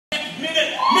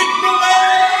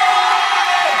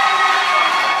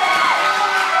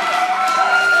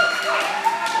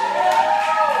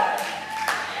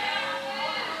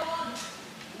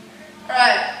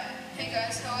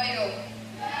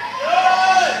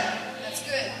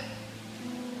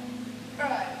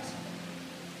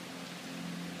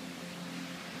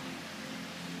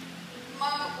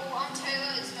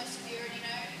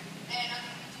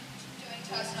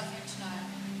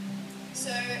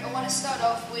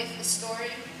with a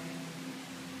story.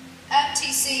 At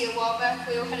TC a while back,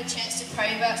 we all had a chance to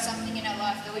pray about something in our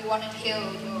life that we wanted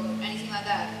healed or anything like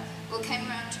that. Well, it came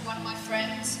around to one of my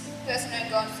friends who hasn't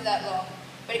known God for that long,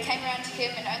 but it came around to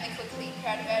him and only quickly he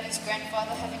heard about his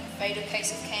grandfather having a fatal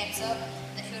case of cancer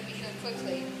and that he would be healed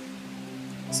quickly.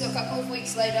 So a couple of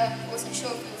weeks later, he wasn't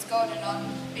sure if it was God or not,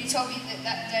 but he told me that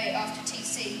that day after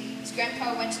TC, his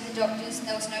grandpa went to the doctors and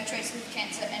there was no trace of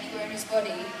cancer anywhere in his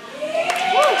body.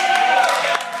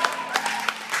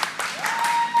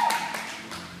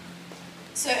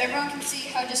 So everyone can see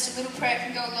how just a little prayer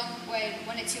can go a long way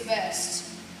when it's your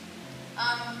best.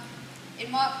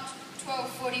 In Mark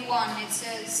 12:41 it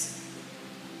says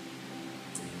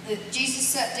that Jesus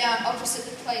sat down opposite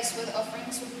the place where the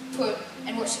offerings were put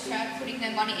and watched the crowd putting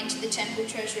their money into the temple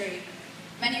treasury.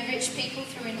 Many rich people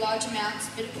threw in large amounts,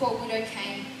 but a poor widow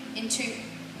came in two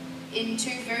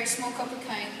very small copper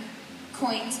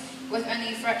coins worth only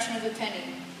a fraction of a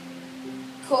penny.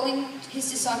 Calling his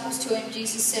disciples to him,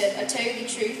 Jesus said, "I tell you the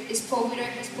truth, this poor widow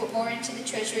has put more into the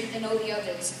treasury than all the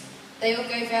others. They all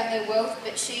gave out their wealth,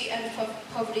 but she, out of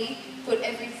poverty, put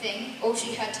everything, all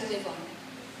she had to live on."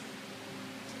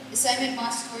 The same in my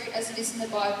story as it is in the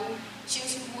Bible. She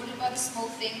was rewarded by the small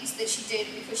things that she did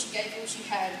because she gave all she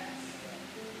had.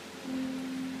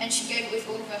 And she gave it with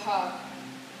all of her heart.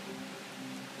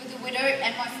 With the widow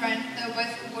and my friend, they were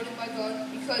both rewarded by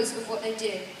God because of what they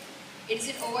did. It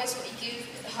isn't always what you give,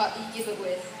 but the heart that you give it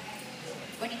with.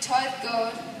 When you tithe,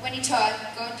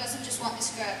 God doesn't just want the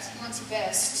scraps, He wants your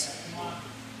best.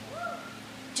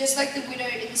 Just like the widow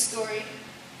in the story,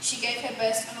 she gave her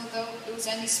best, and although it was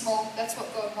only small, that's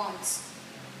what God wants.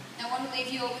 Now I want to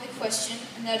leave you all with a question,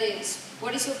 and that is,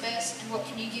 what is your best, and what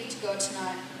can you give to God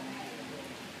tonight?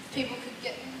 People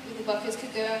with the buckets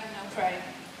could go out and I'll pray.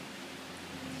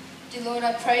 Dear Lord,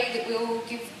 I pray that we will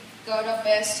give God our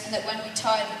best, and that when we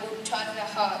tithe, we will tithe with our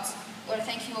hearts. Lord, I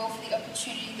thank you all for the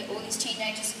opportunity that all these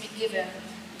teenagers have been given.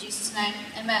 In Jesus' name,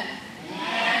 amen.